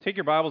Take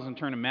your Bibles and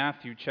turn to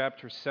Matthew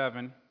chapter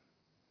 7.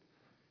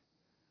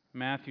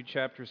 Matthew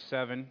chapter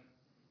 7.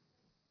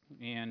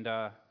 And we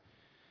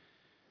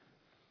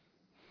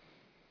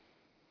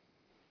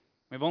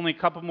have only a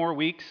couple more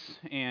weeks,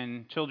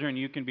 and children,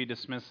 you can be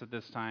dismissed at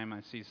this time.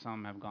 I see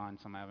some have gone,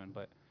 some haven't,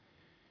 but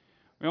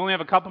we only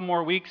have a couple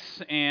more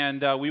weeks,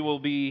 and we will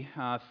be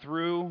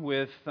through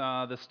with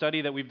the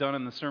study that we've done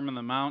in the Sermon on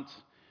the Mount.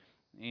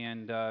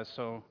 And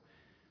so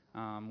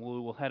we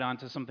will head on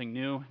to something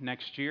new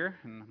next year,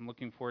 and I'm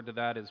looking forward to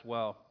that as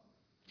well.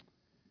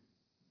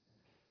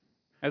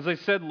 As I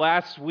said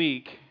last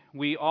week,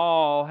 we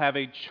all have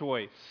a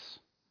choice.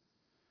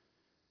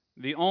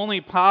 The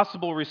only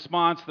possible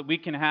response that we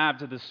can have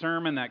to the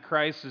sermon that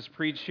Christ has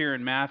preached here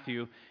in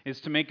Matthew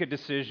is to make a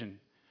decision.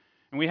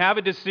 And we have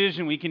a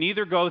decision. We can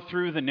either go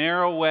through the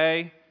narrow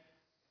way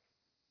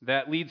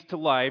that leads to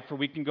life, or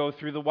we can go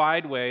through the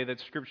wide way that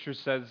Scripture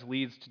says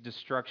leads to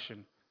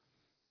destruction.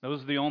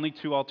 Those are the only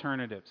two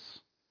alternatives.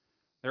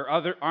 There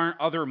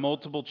aren't other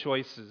multiple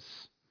choices.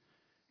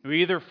 You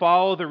either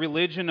follow the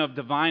religion of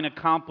divine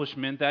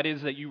accomplishment, that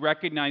is, that you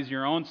recognize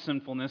your own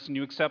sinfulness and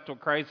you accept what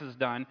Christ has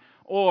done,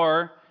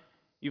 or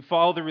you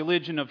follow the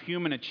religion of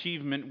human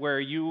achievement where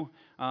you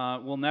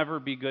will never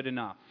be good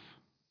enough.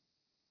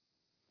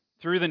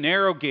 Through the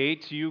narrow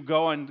gate, you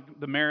go on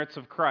the merits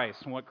of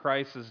Christ and what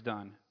Christ has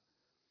done.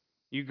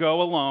 You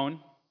go alone.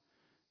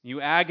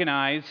 You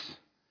agonize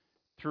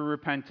through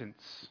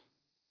repentance.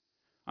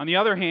 On the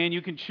other hand,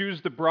 you can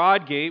choose the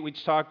broad gate,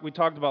 which we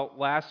talked about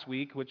last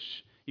week,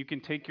 which you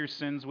can take your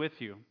sins with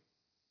you.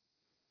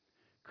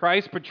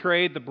 Christ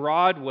portrayed the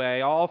broad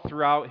way all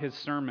throughout his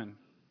sermon.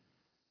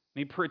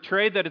 He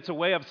portrayed that it's a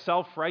way of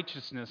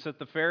self-righteousness that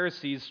the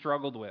Pharisees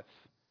struggled with.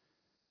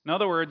 In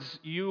other words,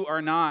 you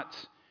are not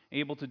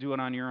able to do it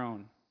on your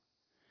own.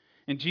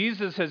 And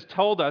Jesus has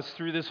told us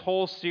through this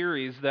whole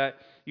series that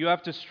you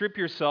have to strip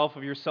yourself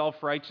of your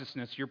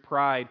self-righteousness, your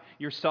pride,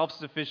 your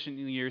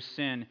self-sufficiency, your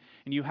sin,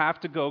 and you have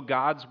to go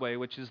God's way,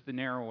 which is the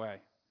narrow way.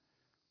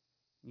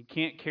 You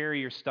can't carry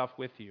your stuff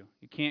with you.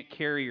 You can't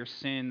carry your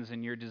sins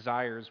and your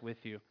desires with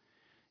you.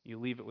 You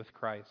leave it with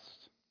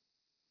Christ.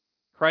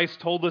 Christ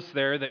told us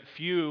there that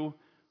few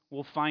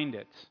will find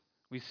it.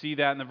 We see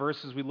that in the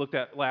verses we looked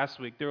at last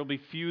week. There will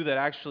be few that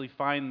actually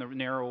find the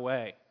narrow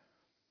way,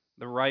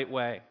 the right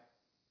way.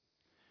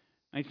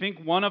 I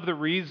think one of the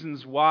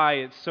reasons why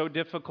it's so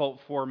difficult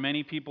for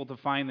many people to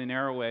find the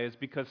narrow way is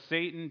because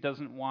Satan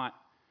doesn't want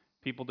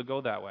people to go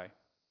that way.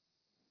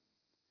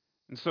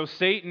 And so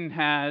Satan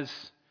has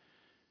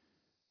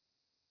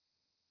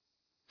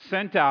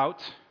sent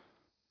out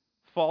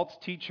false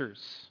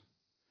teachers.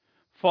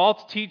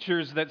 False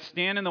teachers that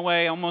stand in the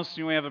way almost,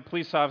 we have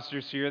police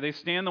officers here, they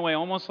stand in the way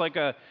almost like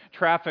a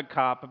traffic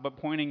cop, but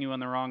pointing you in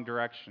the wrong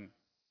direction.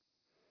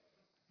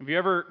 Have you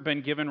ever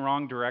been given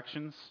wrong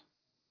directions?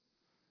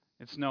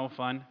 It's no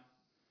fun.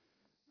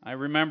 I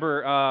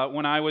remember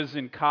when I was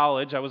in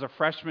college, I was a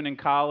freshman in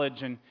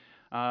college, and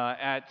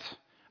I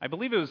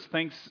believe it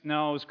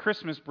was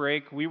Christmas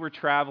break. We were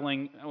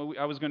traveling.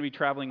 I was going to be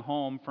traveling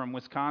home from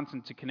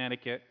Wisconsin to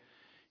Connecticut,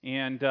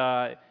 and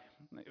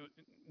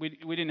we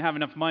didn't have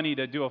enough money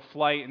to do a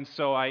flight, and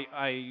so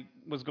I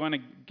was going to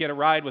get a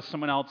ride with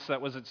someone else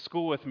that was at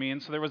school with me,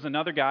 and so there was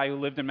another guy who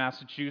lived in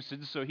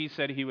Massachusetts, so he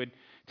said he would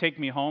take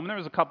me home. There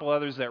was a couple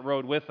others that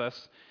rode with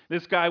us.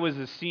 This guy was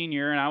a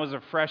senior, and I was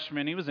a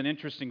freshman. He was an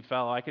interesting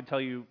fellow. I could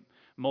tell you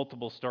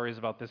multiple stories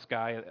about this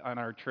guy on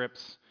our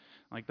trips.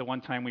 Like the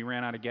one time we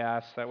ran out of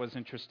gas, that was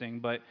interesting.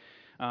 But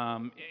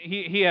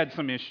he had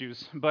some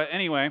issues. But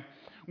anyway,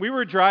 we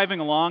were driving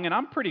along, and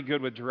I'm pretty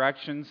good with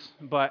directions,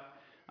 but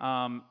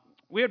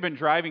we had been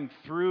driving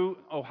through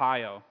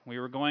Ohio. We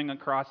were going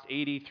across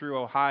 80 through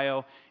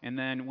Ohio, and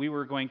then we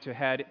were going to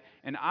head.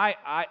 And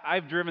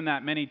I've driven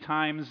that many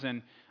times,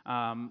 and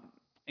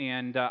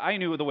I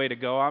knew the way to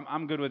go.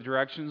 I'm good with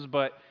directions,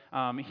 but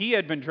he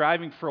had been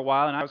driving for a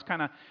while, and I was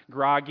kind of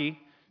groggy.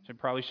 I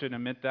probably shouldn't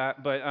admit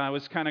that, but I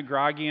was kind of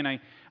groggy, and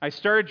I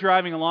started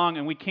driving along,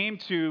 and we came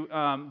to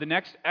the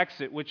next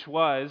exit, which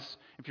was,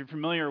 if you're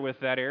familiar with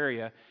that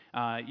area,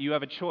 you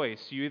have a choice.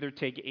 You either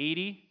take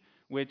 80,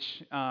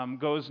 which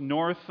goes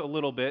north a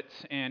little bit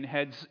and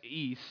heads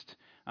east,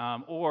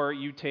 or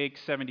you take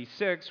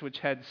 76, which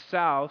heads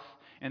south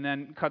and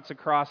then cuts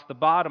across the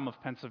bottom of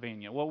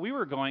Pennsylvania. Well,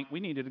 we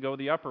needed to go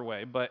the upper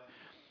way, but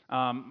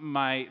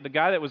the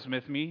guy that was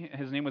with me,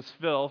 his name was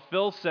Phil.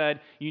 Phil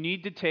said, you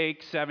need to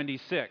take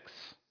 76.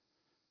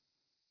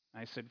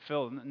 I said,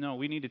 Phil, no,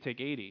 we need to take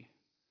 80.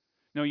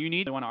 No, you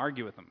need to want to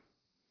argue with him.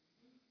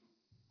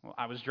 Well,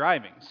 I was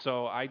driving,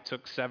 so I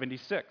took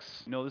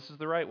 76. No, this is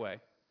the right way.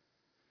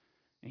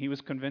 And he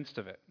was convinced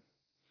of it.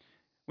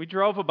 We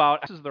drove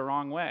this is the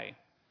wrong way.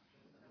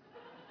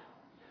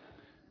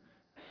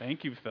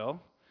 Thank you, Phil.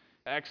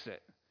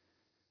 Exit.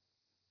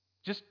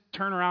 Just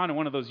turn around in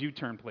one of those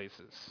U-turn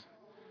places.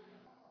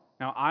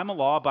 Now, I'm a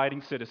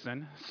law-abiding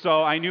citizen,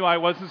 so I knew I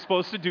wasn't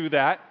supposed to do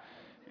that.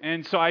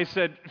 And so I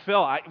said,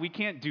 Phil, we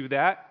can't do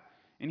that.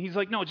 And he's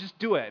like, no, just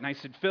do it. And I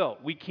said, Phil,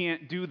 we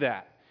can't do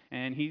that.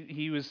 and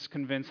he was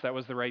convinced that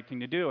was the right thing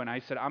to do. And I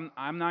said,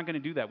 I'm not going to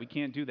do that. We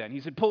can't do that. And he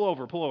said, pull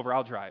over,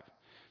 I'll drive.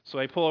 So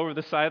I pull over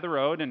the side of the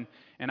road,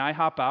 and I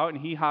hop out, and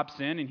he hops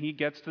in, and he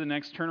gets to the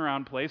next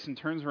turnaround place and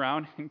turns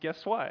around, and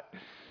guess what?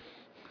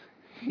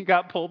 He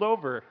got pulled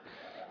over.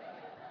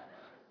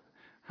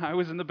 I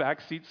was in the back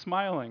seat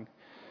smiling.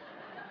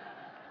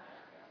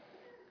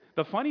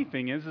 The funny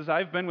thing is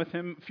I've been with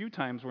him a few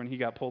times when he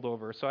got pulled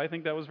over, so I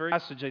think that was very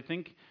message. I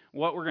think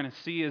what we're going to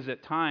see is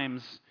at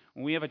times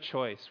when we have a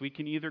choice, we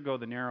can either go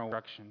the narrow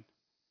direction.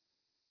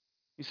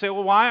 You say,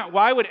 well,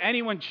 why would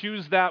anyone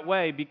choose that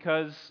way?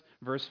 Because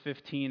verse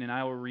 15, and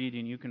I will read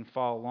and you can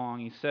follow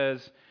along. He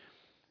says,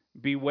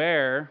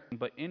 beware,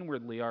 but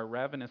inwardly are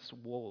ravenous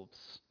wolves.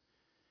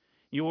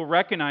 You will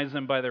recognize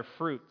them by their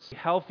fruits. A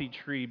healthy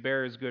tree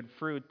bears good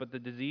fruit, but the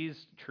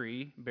diseased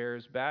tree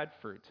bears bad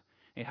fruit.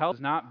 A healthy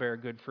does not bear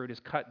good fruit is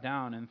cut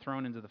down and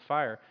thrown into the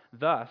fire.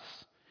 Thus,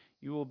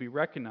 you will be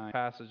recognized.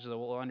 Passage that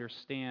will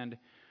understand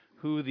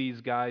who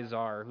these guys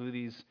are, who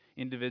these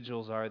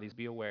individuals are. These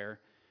be aware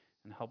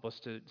and help us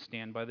to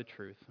stand by the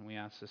truth. And we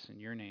ask this in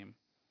your name.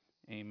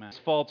 Amen.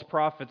 False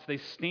prophets, they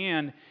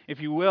stand, if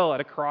you will,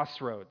 at a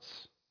crossroads.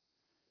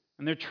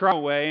 And they're trying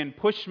away and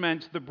push men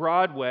to the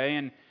broad way,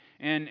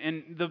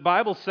 and the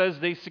Bible says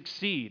they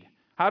succeed.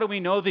 How do we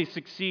know they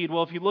succeed?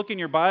 Well, if you look in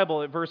your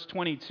Bible at verse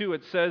 22,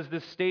 it says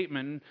this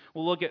statement.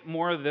 We'll look at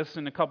more of this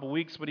in a couple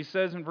weeks, but he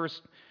says in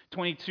verse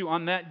 22,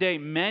 on that day,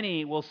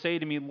 many will say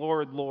to me,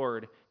 Lord,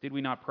 Lord, did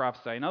we not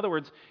prophesy? In other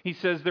words, he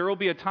says there will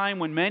be a time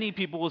when many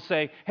people will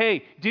say,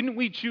 hey, didn't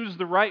we choose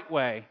the right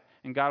way?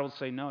 And God will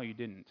say, no, you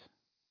didn't.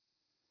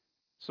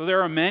 So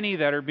there are many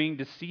that are being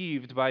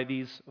deceived by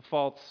these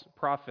false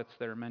prophets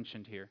that are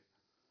mentioned here.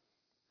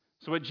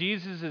 So what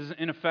Jesus is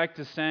in effect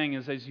is saying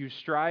is, as you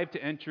strive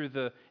to enter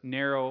the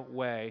narrow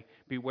way,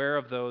 beware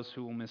of those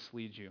who will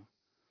mislead you.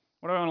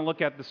 What I want to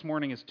look at this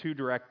morning is two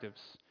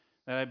directives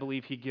that I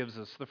believe he gives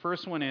us. The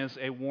first one is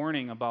a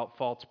warning about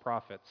false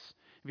prophets.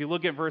 If you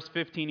look at verse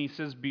 15, he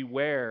says,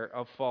 beware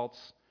of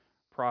false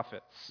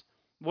prophets.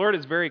 The Lord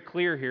is very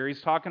clear here.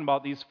 He's talking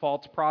about these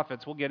false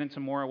prophets. We'll get into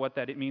more of what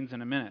that means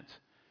in a minute.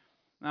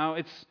 Now,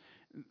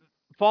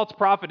 false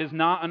prophet is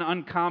not an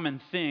uncommon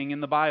thing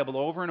in the Bible.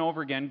 Over and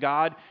over again,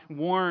 God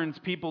warns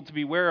people to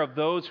beware of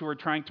those who are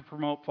trying to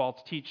promote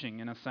false teaching,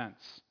 in a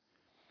sense.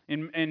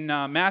 In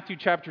Matthew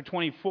chapter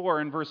 24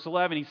 and verse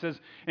 11, he says,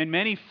 and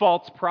many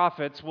false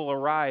prophets will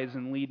arise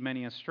and lead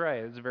many astray.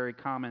 It's a very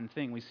common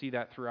thing. We see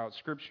that throughout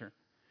Scripture.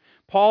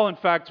 Paul, in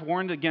fact,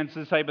 warned against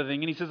this type of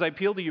thing, and he says, I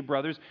appeal to you,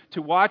 brothers,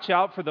 to watch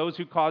out for those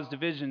who cause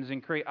divisions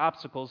and create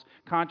obstacles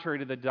contrary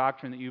to the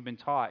doctrine that you've been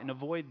taught, and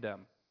avoid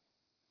them.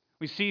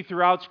 We see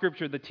throughout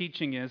Scripture the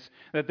teaching is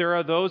that there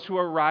are those who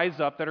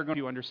rise up that are going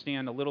to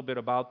understand a little bit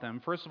about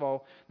them. First of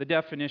all, the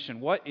definition.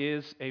 What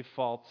is a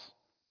false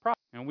prophet?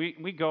 And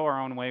we go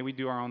our own way, we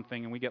do our own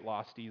thing, and we get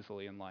lost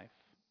easily in life.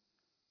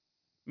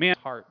 Man's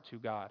heart to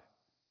God.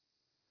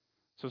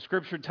 So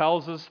Scripture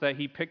tells us that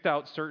he picked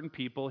out certain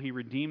people, he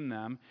redeemed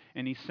them,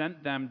 and he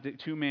sent them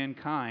to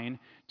mankind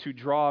to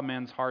draw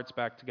men's hearts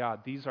back to God.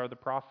 These are the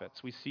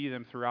prophets. We see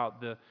them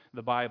throughout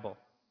the Bible.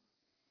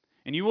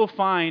 And you will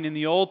find in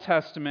the Old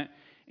Testament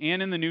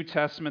and in the New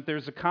Testament,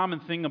 there's a common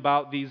thing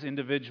about these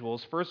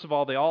individuals. First of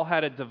all, they all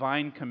had a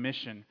divine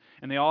commission,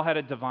 and they all had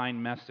a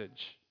divine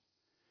message.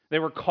 They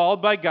were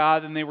called by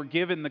God, and they were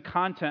given the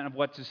content of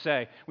what to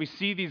say. We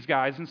see these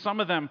guys, and some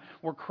of them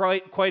were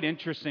quite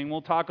interesting.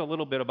 We'll talk a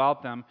little bit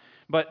about them.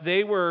 But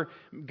they were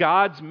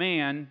God's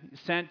man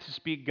sent to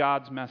speak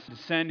God's message,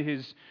 to send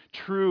his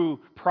true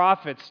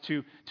prophets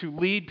to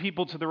lead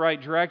people to the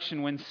right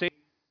direction when Satan.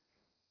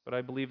 But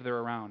I believe they're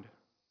around.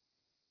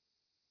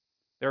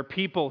 There are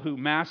people who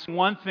mask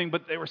one thing,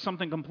 but they were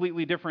something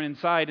completely different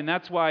inside. And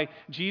that's why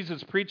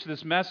Jesus preached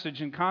this message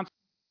and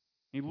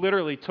he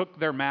literally took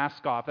their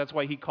mask off. That's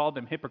why he called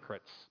them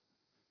hypocrites.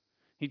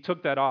 He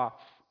took that off.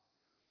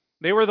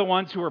 They were the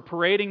ones who were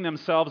parading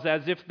themselves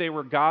as if they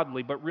were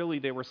godly, but really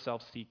they were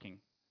self-seeking.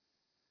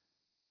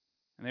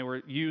 And they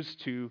were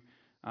used to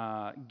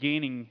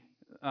gaining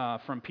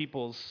from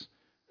people's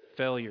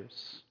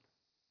failures.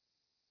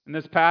 In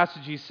this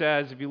passage, he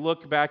says, if you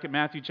look back at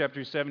Matthew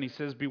chapter 7, he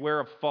says, beware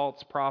of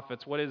false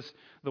prophets. What is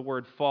the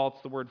word false?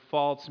 The word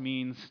false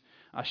means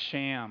a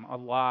sham, a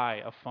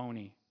lie, a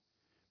phony.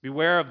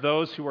 Beware of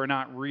those who are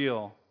not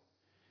real.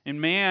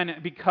 And man,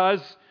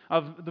 because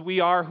we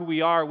are who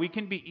we are, we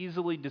can be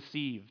easily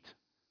deceived.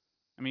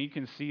 I mean, you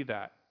can see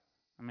that.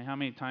 I mean, how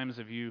many times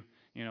have you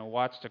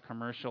watched a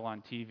commercial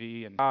on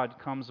TV and God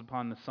comes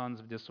upon the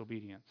sons of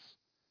disobedience?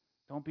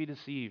 Don't be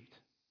deceived.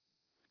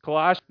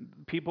 Colossians,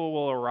 people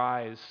will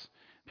arise.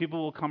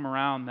 People will come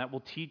around that will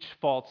teach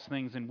false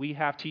things, and we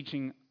have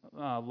teaching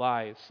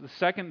lies. The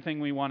second thing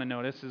we want to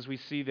notice as we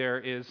see there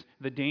is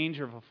the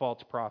danger of a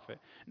false prophet.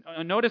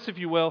 Notice, if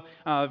you will,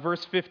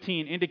 verse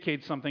 15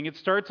 indicates something. It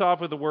starts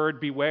off with the word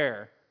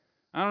beware.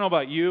 I don't know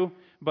about you,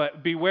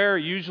 but beware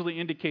usually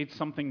indicates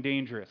something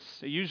dangerous.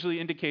 It usually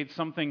indicates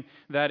something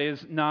that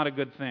is not a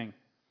good thing.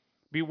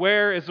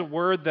 Beware is a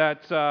word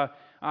that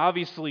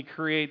obviously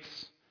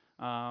creates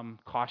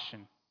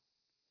caution.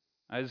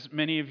 As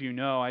many of you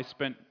know, I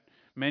spent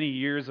many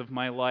years of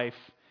my life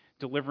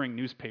delivering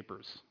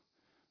newspapers.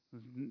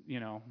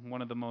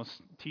 One of the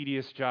most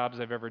tedious jobs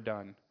I've ever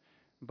done.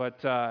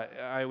 But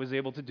I was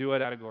able to do it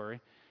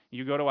category.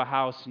 You go to a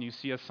house and you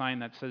see a sign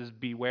that says,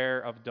 "Beware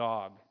of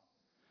dog."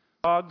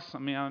 Dogs,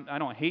 I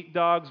don't hate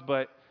dogs,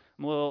 but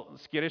I'm a little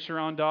skittish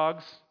around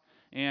dogs.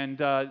 And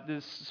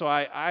so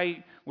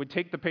I would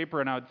take the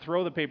paper and I would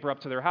throw the paper up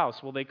to their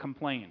house. Well, they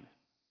complained.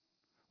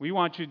 "We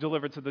want you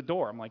delivered to the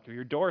door." I'm like,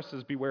 "Your door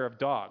says beware of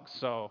dogs."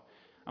 So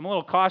I'm a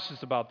little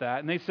cautious about that.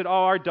 And they said,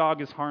 "Oh, our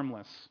dog is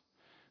harmless."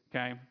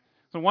 Okay.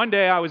 So one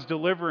day I was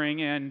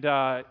delivering, and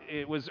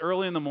it was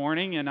early in the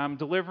morning, and I'm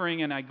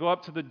delivering, and I go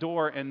up to the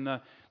door, and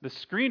the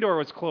screen door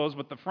was closed,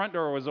 but the front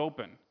door was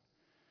open.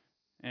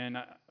 And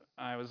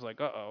I was like,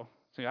 uh-oh.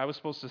 See, I was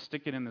supposed to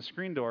stick it in the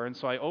screen door, and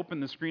so I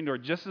opened the screen door.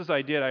 Just as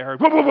I did, I heard,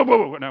 whoa, whoa, whoa,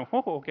 whoa, and I,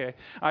 oh, okay.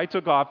 I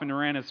took off and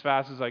ran as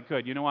fast as I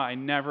could. You know what? I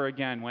never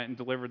again went and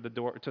delivered the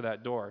door to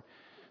that door.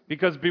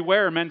 Because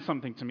beware meant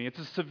something to me. It's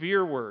a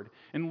severe word.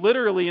 And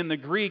literally in the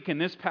Greek, in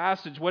this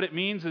passage, what it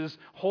means is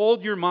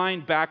hold your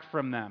mind back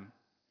from them.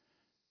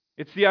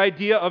 It's the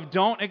idea of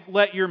don't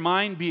let your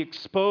mind be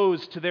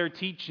exposed to their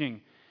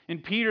teaching. In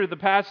Peter, the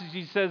passage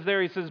he says,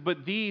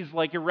 "But these,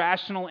 like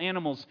irrational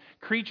animals,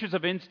 creatures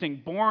of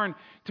instinct, born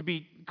to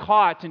be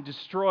caught and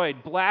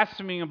destroyed,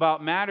 blaspheming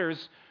about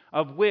matters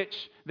of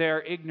which they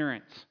are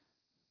ignorant,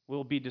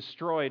 will be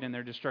destroyed in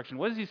their destruction."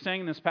 What is he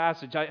saying in this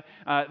passage?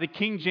 The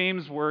King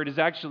James word is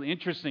actually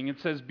interesting. It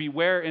says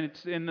beware, and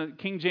it's in the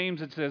King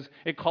James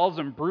it calls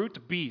them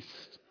brute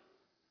beasts.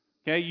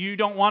 Okay, you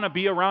don't want to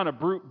be around a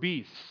brute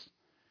beast.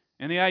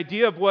 And the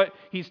idea of what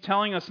he's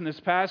telling us in this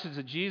passage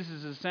that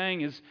Jesus is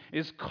saying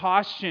is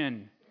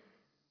caution.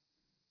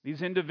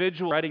 These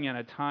individuals writing at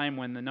a time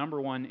when the number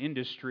one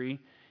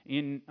industry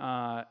in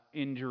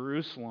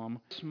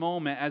Jerusalem, this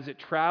moment as it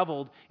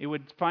traveled, it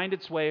would find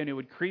its way and it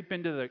would creep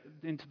into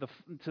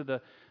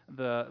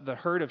the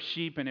herd of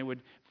sheep, and it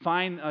would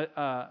find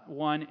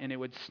one and it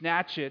would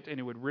snatch it and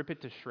it would rip it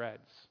to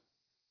shreds.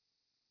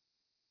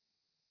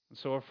 And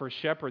so for a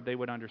shepherd, they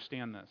would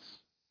understand this.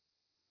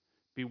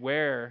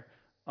 Beware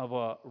of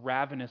a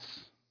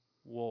ravenous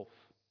wolf.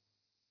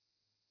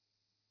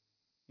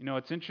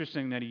 It's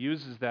interesting that he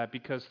uses that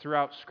because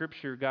throughout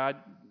Scripture,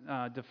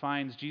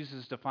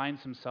 Jesus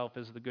defines himself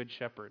as the Good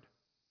Shepherd.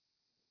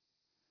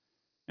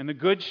 And the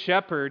Good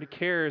Shepherd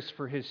cares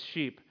for his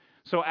sheep.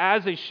 So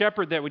as a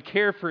shepherd that would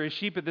care for his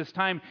sheep at this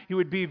time, he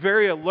would be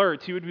very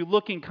alert. He would be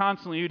looking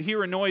constantly. He would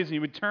hear a noise and he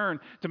would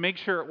turn to make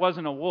sure it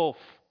wasn't a wolf.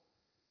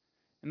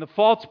 And the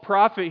false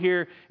prophet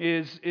here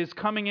is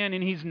coming in,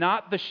 and he's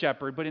not the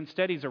shepherd, but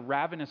instead he's a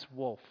ravenous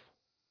wolf.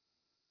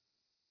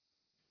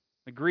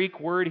 The Greek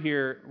word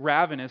here,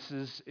 ravenous,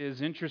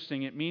 is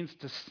interesting. It means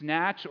to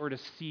snatch or to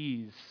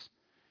seize.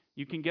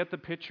 You can get the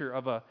picture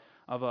of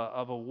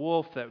a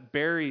wolf that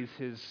buries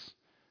his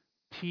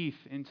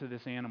teeth into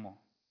this animal.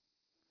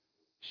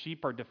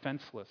 Sheep are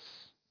defenseless.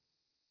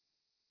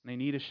 They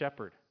need a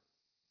shepherd.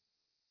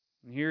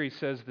 And here he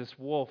says this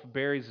wolf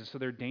buries it, so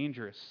they're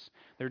dangerous.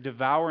 They're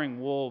devouring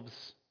wolves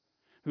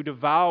who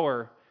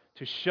devour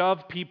to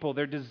shove people.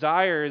 Their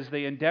desire is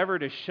they endeavor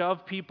to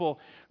shove people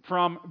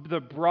into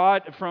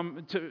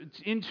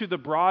the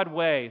broad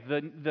way,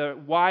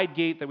 the wide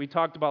gate that we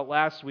talked about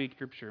last week,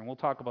 Scripture, and we'll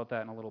talk about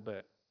that in a little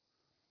bit.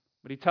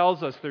 But he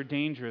tells us they're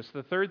dangerous.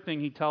 The third thing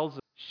he tells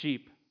us,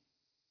 sheep.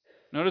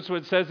 Notice what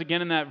it says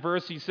again in that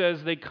verse. He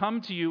says, "They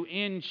come to you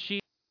in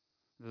sheep."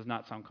 This does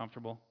not sound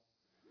comfortable,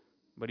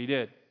 but he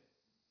did.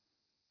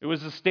 It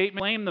was a statement to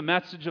claim the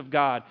message of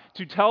God,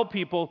 to tell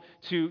people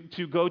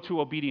to go to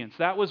obedience.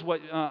 That is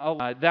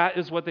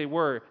what they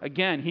were.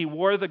 Again, he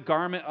wore the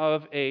garment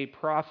of a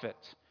prophet.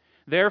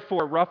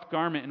 Therefore, a rough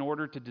garment in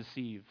order to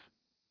deceive.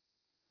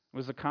 It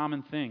was a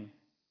common thing.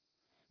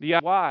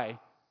 Why?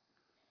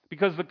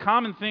 Because the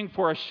common thing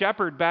for a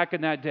shepherd back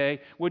in that day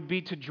would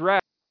be to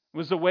dress. It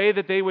was the way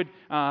that they would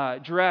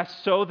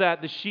dress so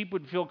that the sheep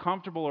would feel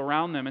comfortable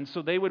around them. And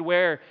so they would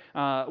wear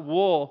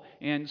wool,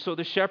 and so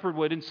the shepherd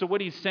would. And so what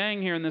he's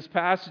saying here in this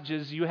passage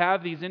is you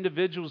have these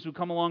individuals who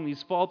come along,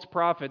 these false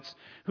prophets,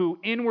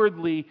 who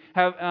inwardly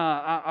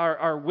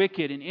are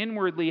wicked and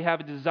inwardly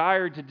have a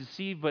desire to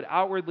deceive, but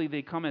outwardly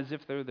they come as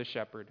if they're the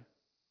shepherd.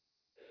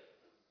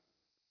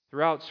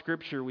 Throughout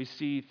Scripture, we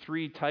see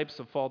three types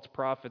of false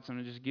prophets. I'm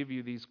going to just give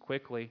you these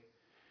quickly.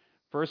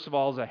 First of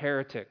all is a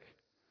heretic.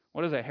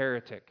 What is a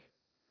heretic?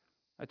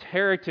 A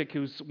heretic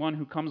is one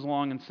who comes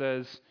along and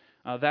says,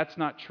 that's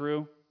not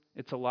true,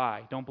 it's a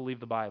lie, don't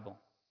believe the Bible.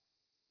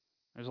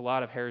 There's a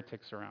lot of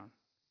heretics around.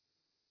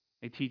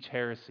 They teach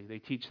heresy. They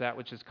teach that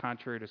which is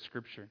contrary to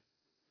Scripture.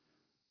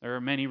 There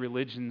are many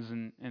religions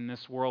in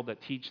this world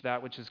that teach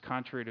that which is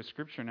contrary to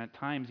Scripture, and at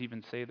times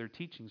even say they're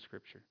teaching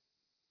Scripture.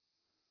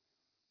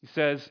 He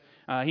says,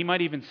 he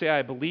might even say,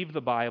 I believe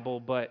the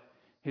Bible, but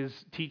his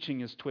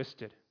teaching is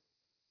twisted.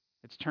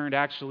 It's turned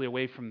actually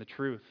away from the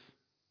truth.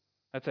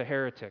 That's a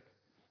heretic.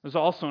 There's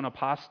also an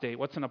apostate.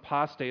 What's an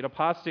apostate?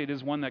 Apostate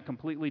is one that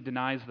completely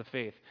denies the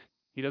faith.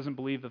 He doesn't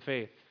believe the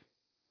faith.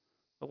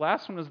 The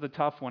last one is the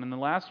tough one, and the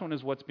last one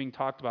is what's being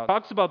talked about. He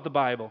talks about the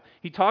Bible.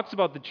 He talks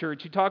about the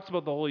church. He talks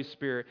about the Holy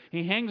Spirit.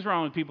 He hangs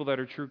around with people that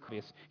are true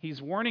Christians.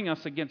 He's warning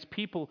us against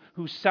people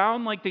who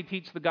sound like they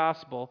teach the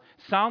gospel,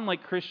 sound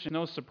like Christians.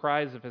 No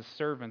surprise if his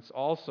servants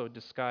also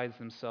disguise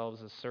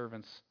themselves as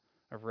servants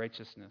of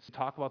righteousness.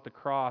 Talk about the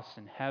cross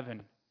and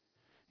heaven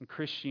and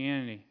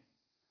Christianity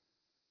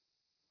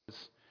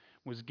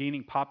was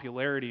gaining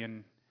popularity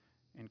in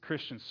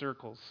Christian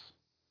circles.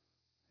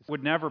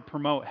 Would never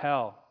promote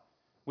hell.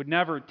 Would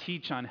never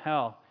teach on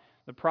hell.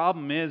 The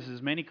problem is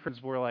many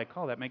Christians were like,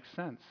 oh, that makes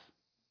sense.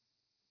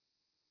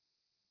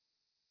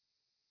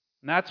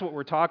 And that's what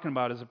we're talking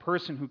about, is a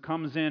person who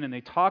comes in and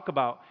they talk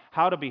about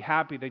how to be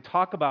happy. They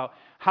talk about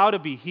how to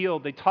be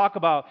healed. They talk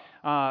about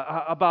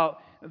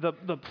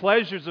the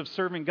pleasures of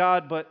serving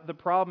God. But the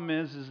problem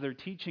is they're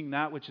teaching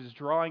that which is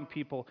drawing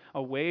people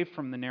away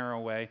from the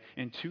narrow way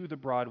and to the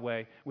broad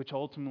way, which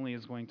ultimately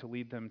is going to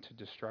lead them to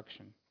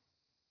destruction.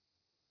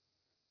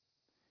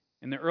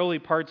 In the early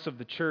parts of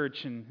the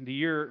church, in the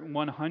year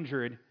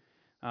 100,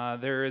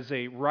 there is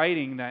a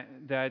writing that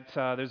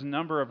there's a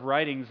number of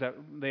writings that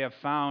they have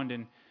found,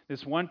 and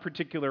this one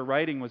particular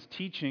writing was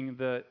teaching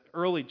the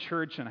early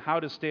church on how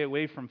to stay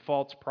away from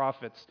false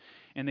prophets.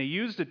 And they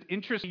used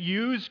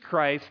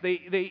Christ.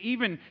 They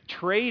even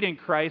trade in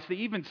Christ. They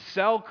even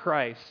sell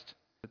Christ.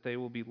 That they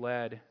will be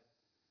led,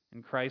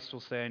 and Christ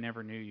will say, "I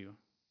never knew you."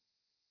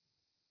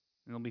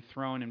 And they'll be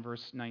thrown in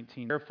verse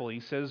 19. Careful,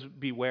 he says,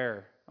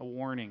 beware, a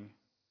warning.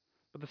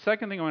 But the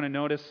second thing I want to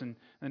notice in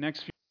the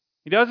next few,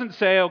 he doesn't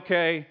say,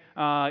 okay,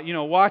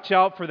 watch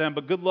out for them,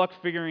 but good luck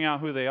figuring out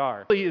who they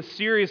are. Really, as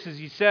serious as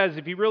he says,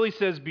 if he really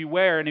says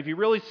beware, and if he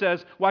really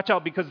says watch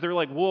out because they're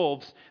like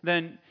wolves,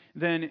 then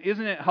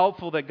isn't it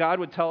helpful that God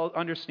would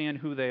understand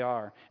who they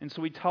are? And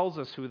so he tells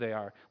us who they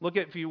are. Look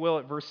at, if you will,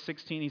 at verse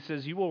 16. He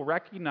says, you will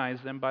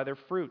recognize them by their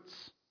fruits.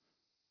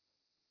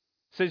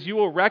 It says you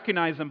will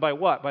recognize them by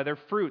what? By their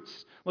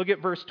fruits. Look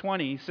at verse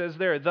 20. He says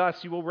there,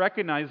 thus you will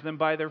recognize them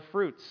by their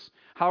fruits.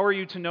 How are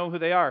you to know who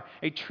they are?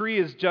 A tree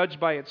is judged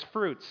by its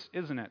fruits,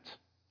 isn't it?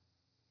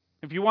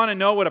 If you want to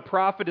know what a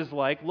prophet is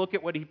like, look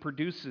at what he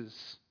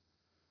produces.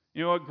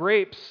 You know what?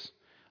 Grapes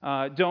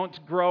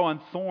don't grow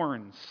on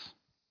thorns.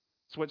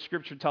 That's what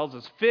Scripture tells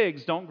us.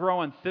 Figs don't grow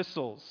on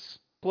thistles.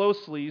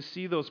 Closely, you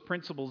see those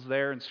principles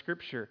there in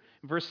Scripture.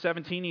 In verse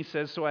 17, he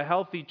says, so a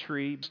healthy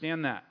tree,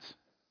 understand that.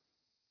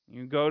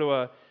 You go to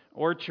an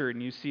orchard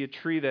and you see a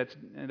tree that's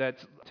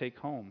take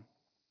home.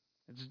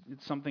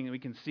 It's something that we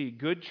can see.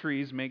 Good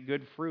trees make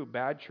good fruit.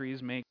 Bad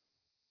trees make...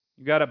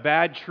 You got a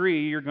bad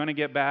tree, you're going to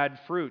get bad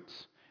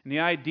fruits. And the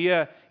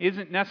idea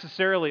isn't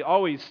necessarily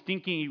always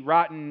stinky,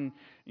 rotten,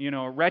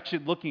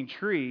 wretched-looking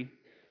tree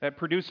that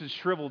produces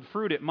shriveled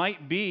fruit. It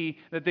might be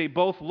that they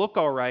both look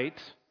all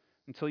right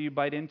until you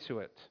bite into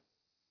it.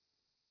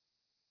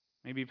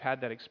 Maybe you've had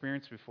that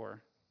experience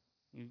before.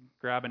 You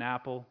grab an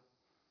apple,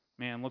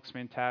 man, it looks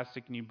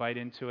fantastic, and you bite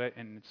into it,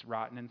 and it's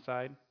rotten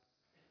inside.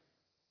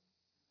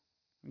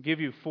 I'll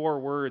give you 4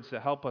 words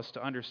that help us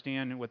to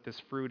understand what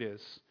this fruit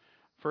is.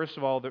 First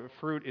of all, the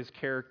fruit is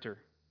character.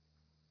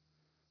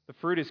 The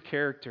fruit is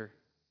character.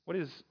 What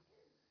is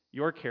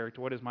your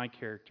character? What is my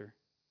character?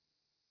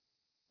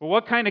 Well,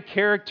 what kind of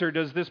character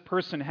does this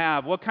person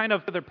have? What kind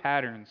of other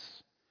patterns?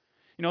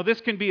 This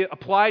can be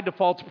applied to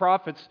false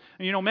prophets.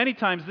 Many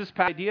times this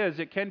idea is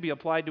it can be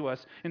applied to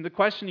us. And the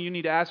question you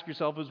need to ask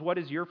yourself is, what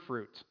is your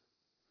fruit?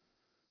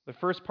 The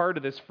first part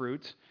of this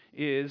fruit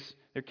is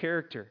their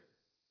character.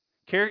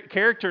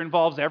 Character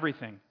involves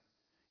everything.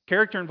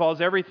 Character involves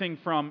everything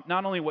from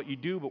not only what you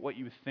do, but what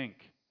you think.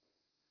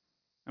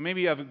 And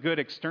maybe you have a good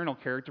external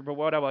character, but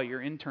what about your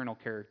internal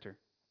character?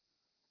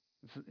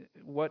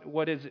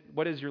 What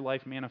is your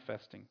life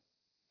manifesting?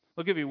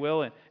 Look, if you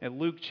will, at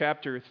Luke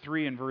chapter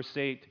 3 and verse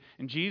 8.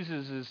 And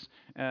Jesus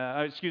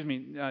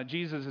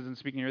isn't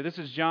speaking here. This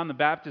is John the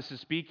Baptist is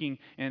speaking,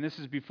 and this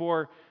is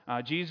before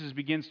Jesus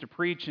begins to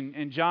preach.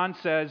 And John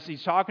says,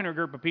 he's talking to a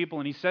group of people,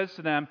 and he says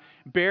to them,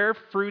 bear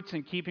fruits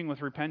in keeping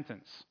with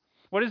repentance.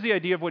 What is the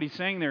idea of what he's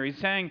saying there? He's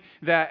saying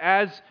that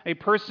as a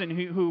person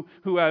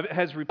who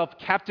has been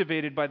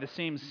captivated by the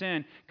same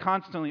sin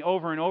constantly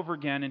over and over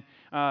again,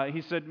 and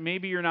he said,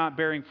 maybe you're not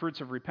bearing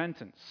fruits of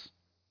repentance.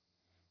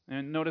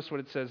 And notice what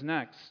it says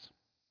next.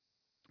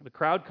 The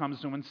crowd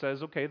comes to him and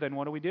says, okay, then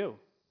what do we do?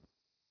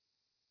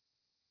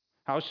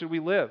 How should we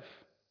live?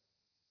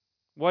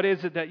 What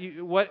is it that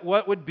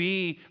what would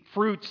be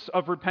fruits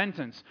of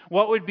repentance?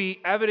 What would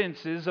be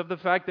evidences of the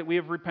fact that we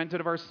have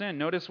repented of our sin?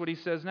 Notice what he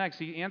says next.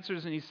 He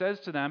answers and he says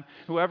to them,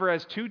 whoever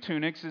has 2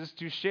 tunics is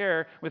to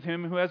share with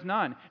him who has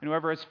none, and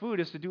whoever has food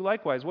is to do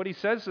likewise. What he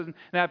says in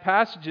that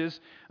passage is,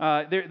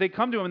 they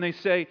come to him and they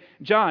say,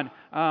 John,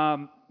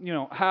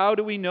 how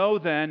do we know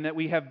then that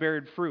we have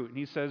bared fruit? And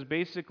he says,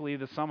 basically,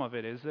 the sum of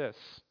it is this.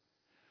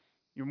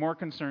 You're more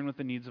concerned with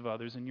the needs of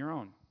others than your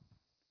own.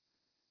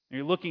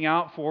 You're looking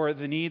out for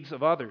the needs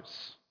of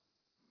others.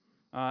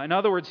 In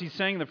other words, he's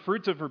saying the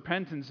fruits of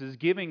repentance is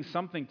giving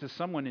something to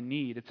someone in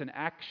need. It's an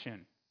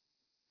action.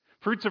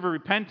 Fruits of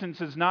repentance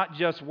is not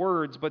just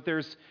words, but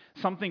there's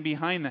something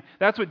behind that.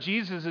 That's what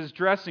Jesus is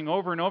addressing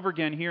over and over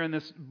again here in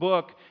this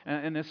book,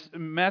 in this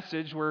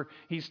message, where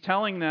he's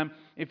telling them,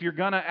 if you're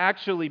going to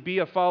actually be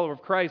a follower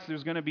of Christ,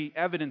 there's going to be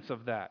evidence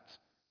of that.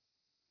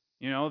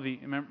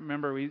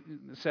 Remember we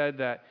said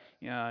that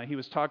he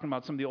was talking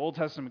about some of the Old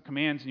Testament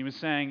commands, and he was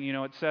saying,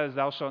 it says,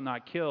 thou shalt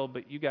not kill,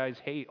 but you guys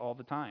hate all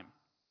the time.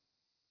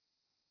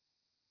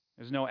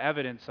 There's no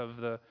evidence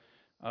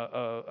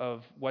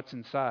of what's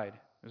inside.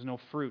 There's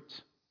no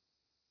fruit.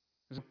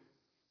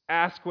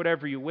 Ask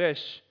whatever you wish,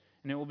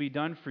 and it will be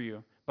done for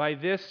you. By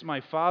this,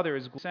 my Father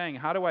is saying,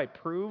 how do I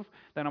prove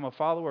that I'm a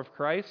follower of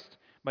Christ?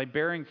 By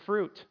bearing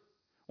fruit.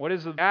 What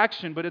is the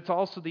action? But it's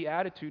also the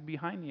attitude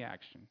behind the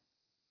action.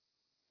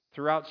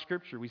 Throughout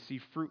Scripture, we see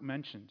fruit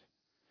mentioned.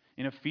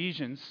 In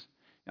Ephesians,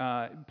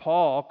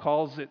 Paul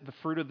calls it the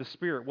fruit of the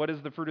Spirit. What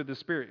is the fruit of the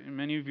Spirit? And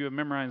many of you have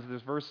memorized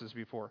these verses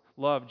before.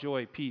 Love,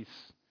 joy, peace.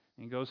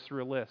 And he goes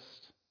through a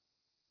list.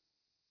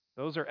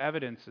 Those are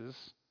evidences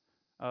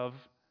of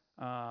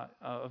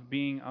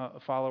being a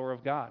follower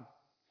of God.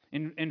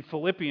 In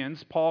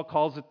Philippians, Paul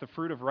calls it the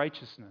fruit of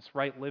righteousness,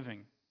 right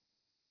living.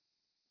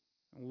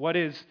 What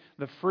is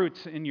the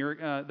fruit in your?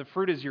 The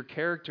fruit is your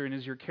character, and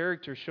does your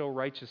character show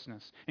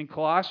righteousness? In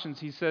Colossians,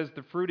 he says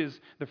the fruit is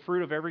the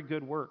fruit of every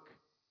good work.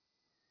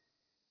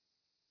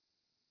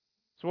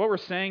 So what we're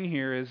saying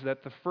here is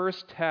that the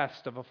first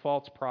test of a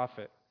false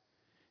prophet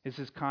is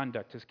his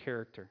conduct, his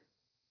character.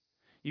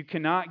 You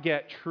cannot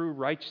get true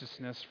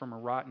righteousness from a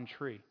rotten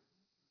tree.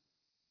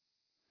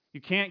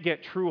 You can't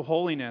get true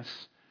holiness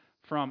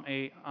from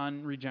an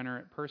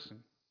unregenerate person.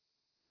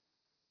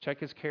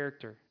 Check his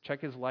character. Check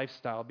his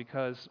lifestyle,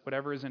 because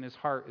whatever is in his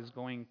heart is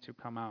going to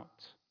come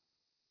out.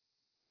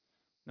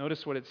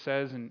 Notice what it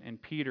says in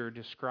Peter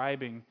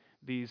describing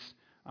these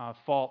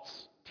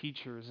false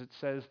teachers. It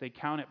says they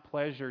count it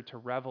pleasure to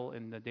revel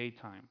in the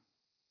daytime.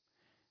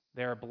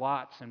 They are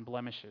blots and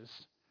blemishes,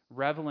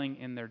 reveling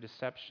in their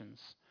deceptions.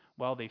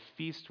 While they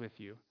feast with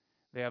you,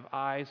 they have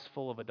eyes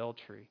full of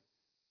adultery,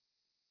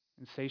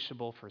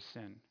 insatiable for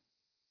sin.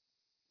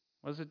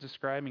 What is it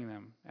describing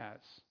them as?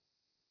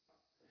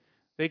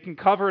 They can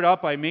cover it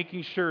up by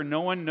making sure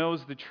no one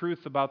knows the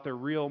truth about their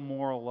real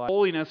moral life.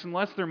 Holiness,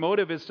 unless their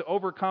motive is to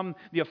overcome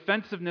the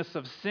offensiveness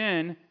of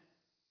sin,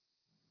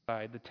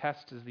 the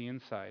test is the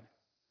inside.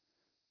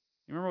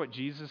 You remember what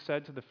Jesus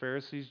said to the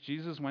Pharisees?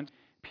 Jesus went,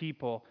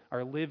 people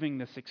are living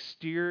this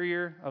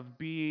exterior of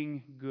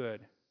being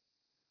good.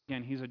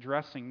 Again, he's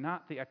addressing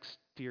not the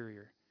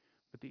exterior,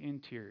 but the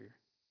interior.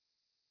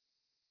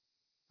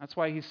 That's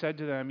why he said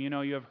to them,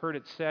 you have heard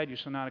it said, you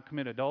shall not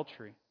commit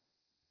adultery.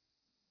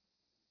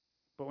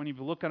 But when you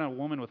look on a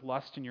woman with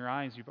lust in your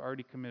eyes, you've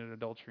already committed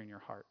adultery in your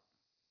heart.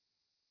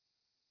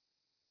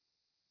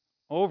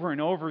 Over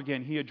and over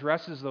again, he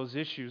addresses those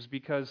issues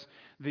because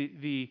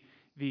the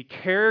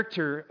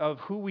character of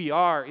who we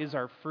are is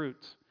our fruit.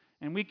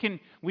 And we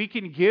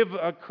can give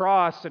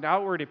across an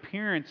outward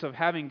appearance of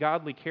having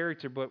godly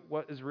character, but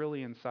what is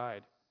really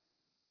inside?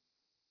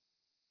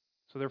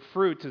 So their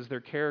fruit is their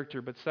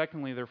character, but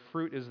secondly, their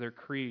fruit is their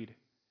creed.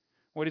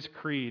 What is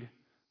creed?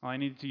 Well, I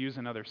need to use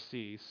another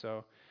C.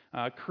 So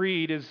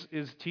creed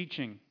is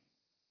teaching.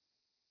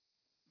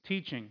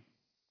 Teaching.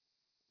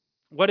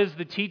 What is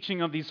the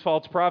teaching of these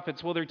false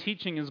prophets? Well, their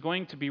teaching is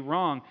going to be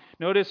wrong.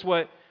 Notice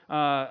what,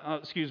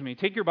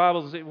 take your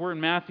Bibles, we're in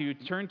Matthew.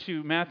 Turn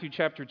to Matthew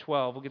chapter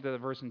 12. We'll get to the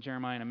verse in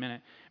Jeremiah in a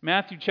minute.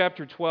 Matthew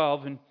chapter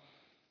 12 and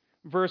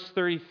verse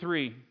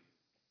 33.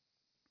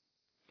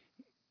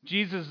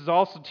 Jesus is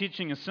also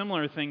teaching a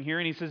similar thing here,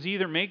 and he says,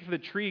 either make the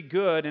tree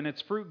good and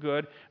its fruit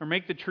good, or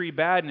make the tree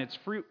bad and its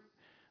fruit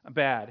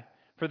bad.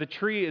 For the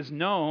tree is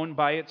known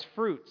by its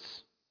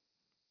fruits.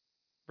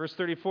 Verse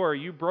 34,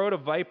 you brood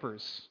of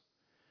vipers,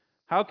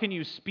 how can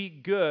you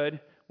speak good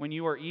when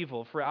you are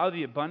evil? For out of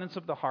the abundance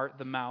of the heart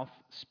the mouth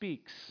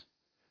speaks.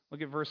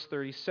 Look at verse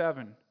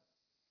 37.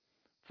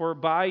 For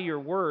by your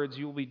words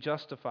you will be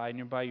justified,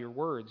 and by your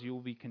words you will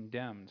be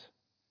condemned.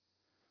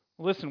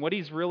 Listen, what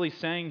he's really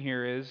saying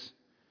here is,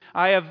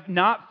 I have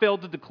not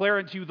failed to declare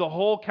unto you the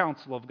whole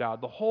counsel of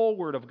God, the whole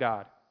word of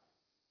God.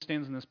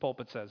 Stands in this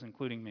pulpit says,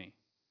 including me.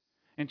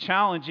 And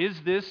challenge, is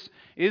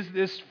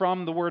this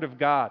from the word of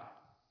God?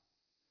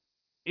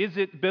 Is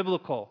it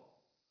biblical?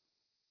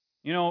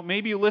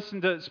 Maybe you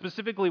listen to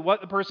specifically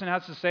what the person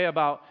has to say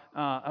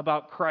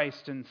about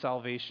Christ and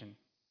salvation.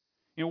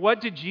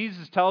 What did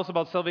Jesus tell us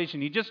about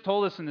salvation? He just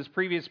told us in this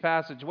previous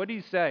passage. What did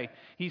he say?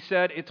 He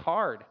said, it's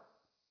hard.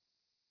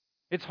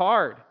 It's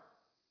hard.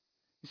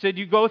 He said,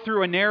 you go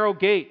through a narrow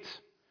gate.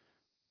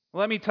 Well,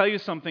 let me tell you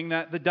something,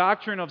 that the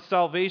doctrine of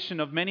salvation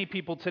of many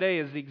people today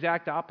is the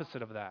exact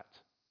opposite of that.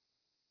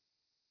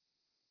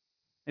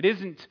 It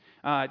isn't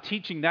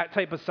teaching that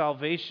type of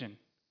salvation.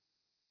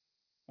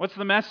 What's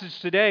the message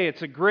today?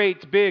 It's a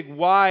great, big,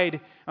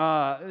 wide,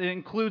 it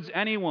includes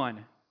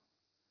anyone.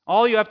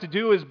 All you have to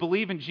do is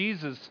believe in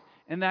Jesus,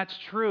 and that's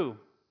true.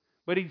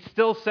 But he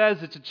still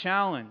says it's a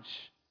challenge.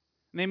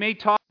 And they may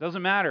talk,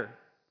 doesn't matter.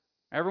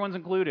 Everyone's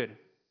included.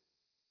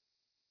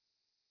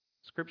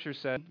 Scripture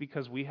said,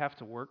 because we have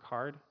to work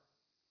hard,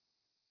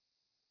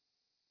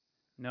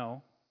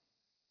 No.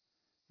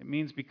 It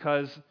means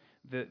because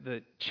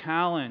the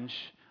challenge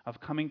of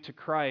coming to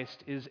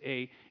Christ is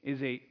a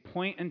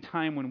point in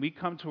time when we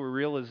come to a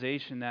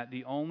realization that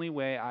the only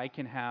way I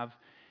can have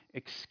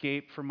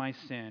escape from my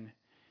sin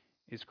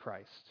is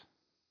Christ.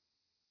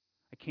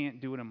 I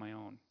can't do it on my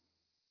own.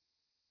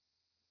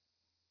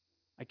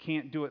 I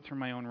can't do it through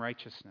my own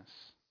righteousness.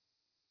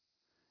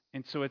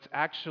 And so it's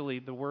actually,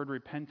 the word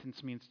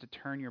repentance means to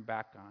turn your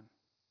back on.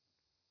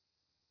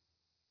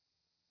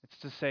 It's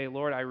to say,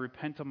 Lord, I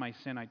repent of my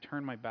sin. I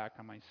turn my back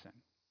on my sin.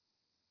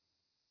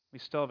 We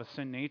still have a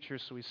sin nature,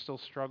 so we still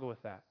struggle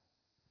with that.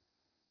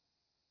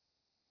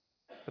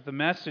 But the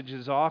message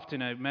is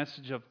often a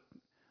message of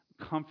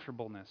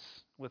comfortableness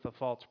with a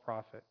false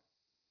prophet,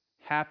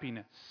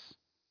 happiness.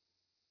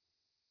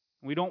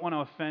 We don't want to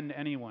offend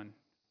anyone.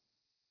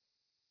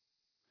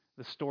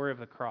 The story of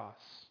the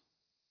cross.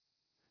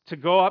 To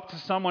go up to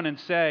someone and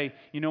say,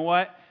 you know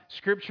what?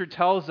 Scripture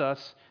tells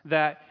us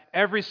that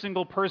every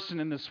single person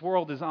in this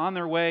world is on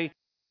their way.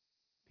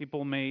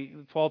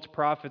 False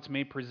prophets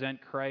may present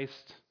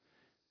Christ.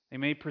 They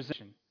may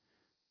present.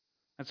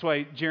 That's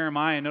why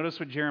notice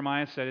what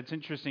Jeremiah said. It's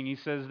interesting. He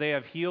says they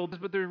have healed,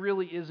 but there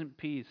really isn't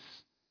peace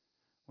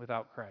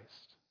without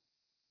Christ.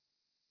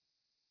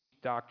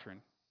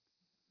 Doctrine.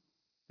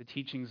 The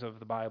teachings of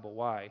the Bible.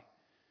 Why?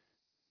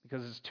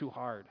 Because it's too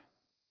hard.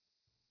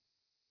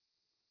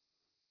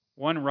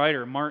 One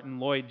writer, Martin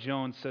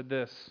Lloyd-Jones, said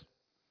this: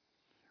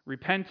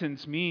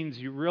 repentance means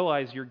you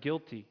realize you're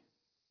guilty,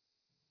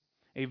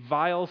 a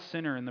vile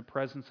sinner in the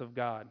presence of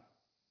God.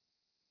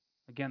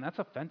 Again, that's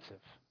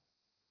offensive.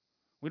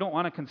 We don't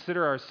want to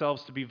consider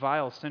ourselves to be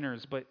vile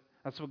sinners, but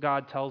that's what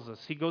God tells us.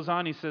 He goes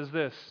on, he says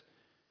this: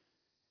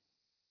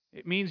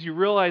 it means you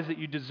realize that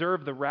you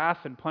deserve the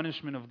wrath and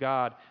punishment of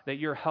God, that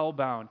you're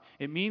hellbound.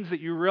 It means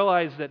that you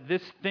realize that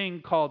this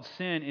thing called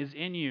sin is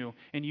in you,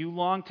 and you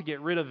long to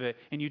get rid of it,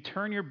 and you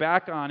turn your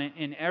back on it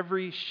in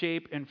every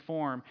shape and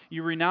form.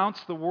 You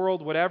renounce the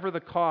world, whatever the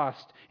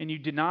cost, and you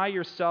deny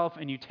yourself,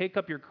 and you take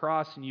up your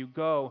cross, and you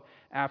go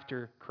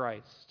after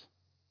Christ.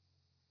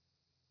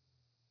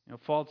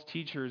 False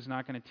teacher is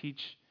not going to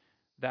teach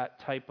that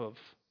type of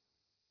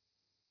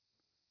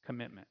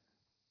commitment.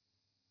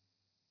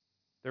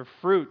 Their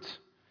fruit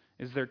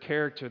is their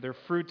character. Their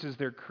fruit is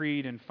their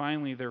creed. And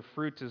finally, their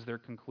fruit is their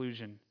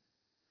conclusion.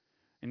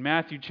 In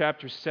Matthew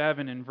chapter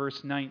 7 and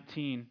verse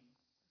 19,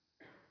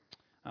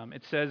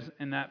 it says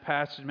in that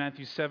passage,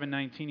 Matthew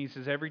 7:19, he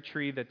says, every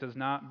tree that does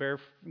not bear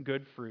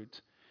good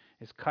fruit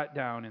is cut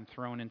down and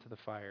thrown into the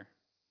fire.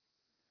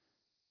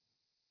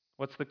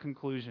 What's the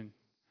conclusion?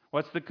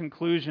 What's the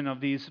conclusion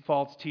of these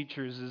false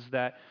teachers is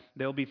that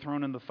they'll be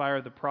thrown in the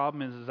fire. The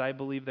problem is I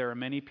believe there are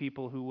many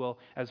people who will,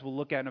 as we'll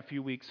look at in a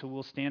few weeks, who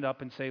will stand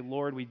up and say,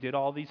 Lord, we did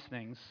all these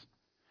things.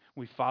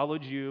 We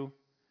followed you.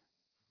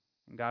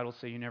 And God will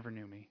say, you never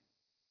knew me.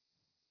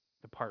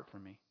 Depart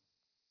from me.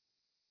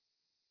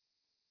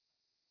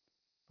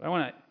 But I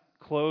want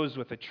to close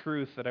with a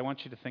truth that I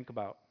want you to think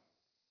about.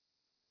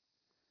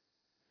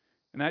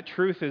 And that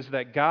truth is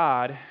that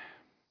God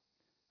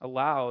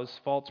allows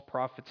false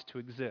prophets to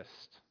exist.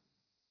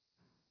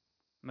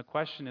 And the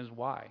question is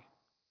why?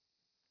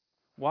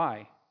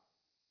 Why?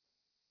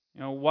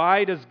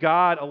 Why does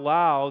God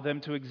allow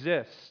them to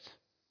exist?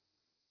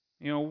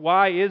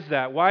 Why is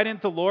that? Why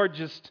didn't the Lord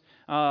just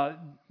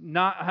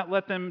not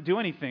let them do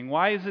anything?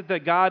 Why is it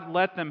that God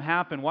let them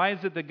happen? Why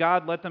is it that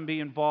God let them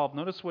be involved?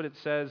 Notice what it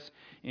says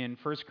in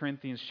 1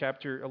 Corinthians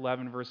chapter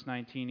 11, verse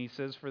 19. He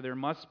says, for there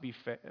must be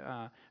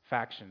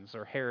factions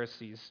or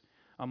heresies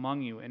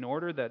among you, in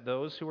order that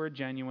those who are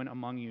genuine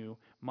among you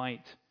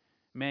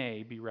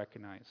may be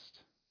recognized.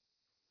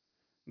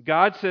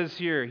 God says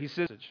here, he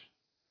says, it's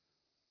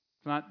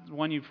not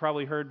one you've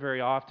probably heard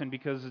very often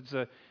because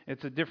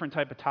it's a different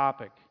type of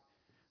topic.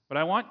 But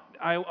I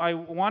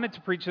wanted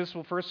to preach this.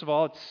 Well, first of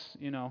all, it's,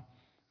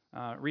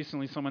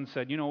 recently someone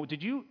said,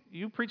 did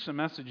you preach the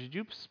message? Did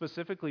you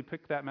specifically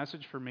pick that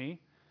message for me?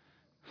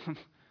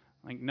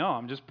 Like, no,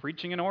 I'm just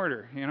preaching in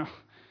order,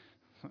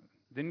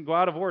 Didn't go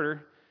out of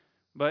order.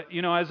 But,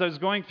 as I was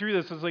going through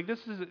this, I was like,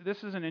 this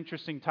is an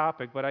interesting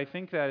topic, but I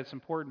think that it's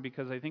important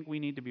because I think we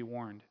need to be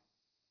warned.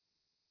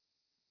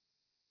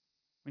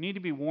 We need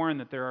to be warned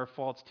that there are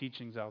false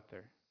teachings out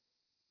there.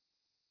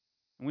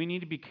 And we need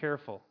to be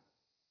careful.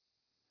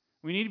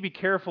 We need to be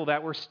careful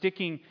that we're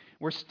sticking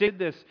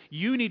this.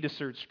 You need to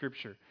search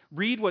Scripture.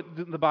 Read what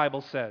the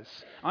Bible says.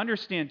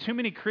 Understand, too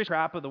many Christians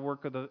trap of the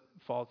work of the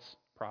false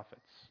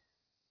prophets.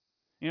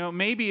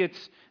 Maybe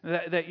it's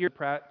that your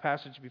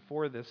passage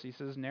before this, he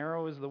says,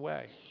 narrow is the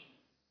way.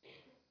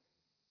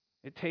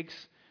 It takes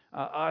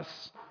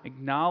us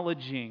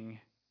acknowledging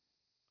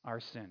our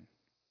sin.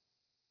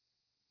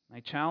 I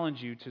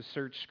challenge you to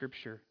search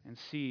Scripture and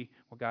see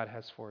what God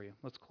has for you.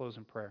 Let's close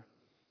in prayer.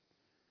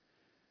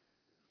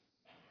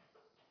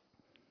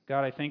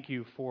 God, I thank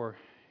you for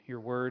your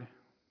word,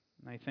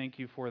 and I thank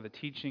you for the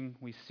teaching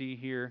we see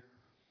here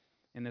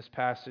in this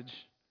passage.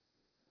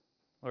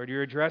 Lord,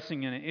 you're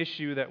addressing an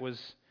issue that was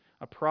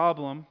a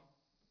problem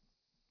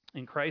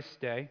in Christ's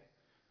day,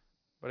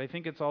 but I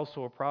think it's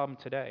also a problem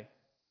today.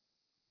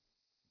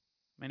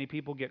 Many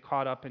people get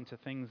caught up into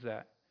things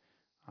that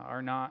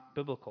are not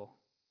biblical.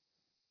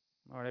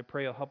 Lord, I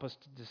pray you'll help us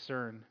to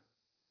discern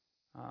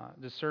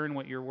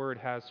what your word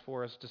has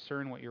for us,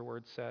 discern what your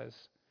word says,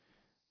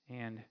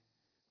 and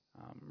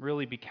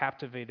really be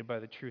captivated by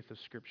the truth of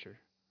Scripture.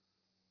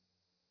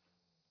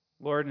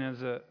 Lord, and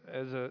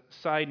as a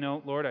side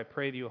note, Lord, I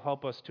pray that you'll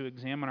help us to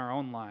examine our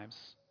own lives.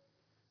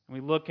 And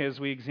we look as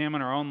we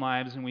examine our own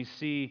lives and we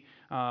see,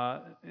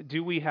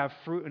 do we have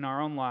fruit in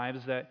our own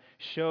lives that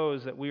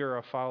shows that we are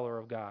a follower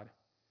of God,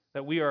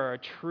 that we are a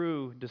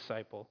true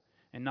disciple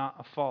and not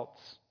a false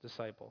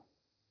disciple?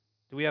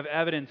 Do we have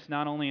evidence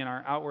not only in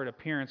our outward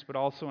appearance, but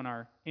also in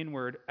our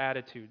inward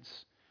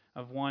attitudes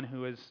of one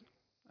who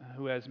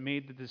has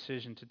made the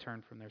decision to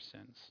turn from their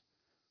sins?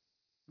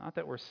 Not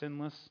that we're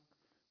sinless.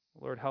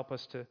 Lord, help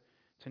us to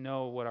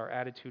know what our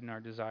attitude and our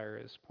desire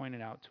is. Point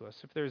it out to us.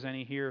 If there's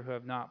any here who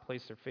have not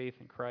placed their faith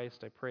in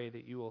Christ, I pray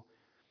that you will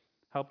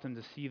help them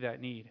to see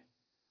that need.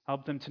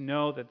 Help them to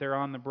know that they're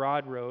on the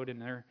broad road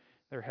and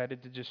they're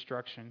headed to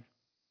destruction.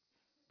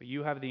 But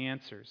you have the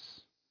answers.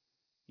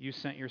 You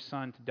sent your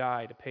Son to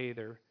die to pay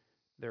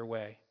their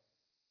way,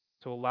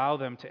 to allow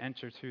them to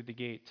enter through the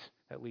gate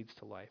that leads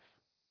to life.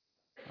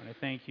 And I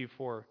thank you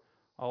for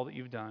all that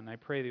you've done. I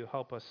pray that you'll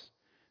help us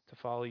to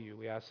follow you.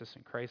 We ask this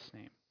in Christ's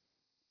name.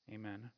 Amen.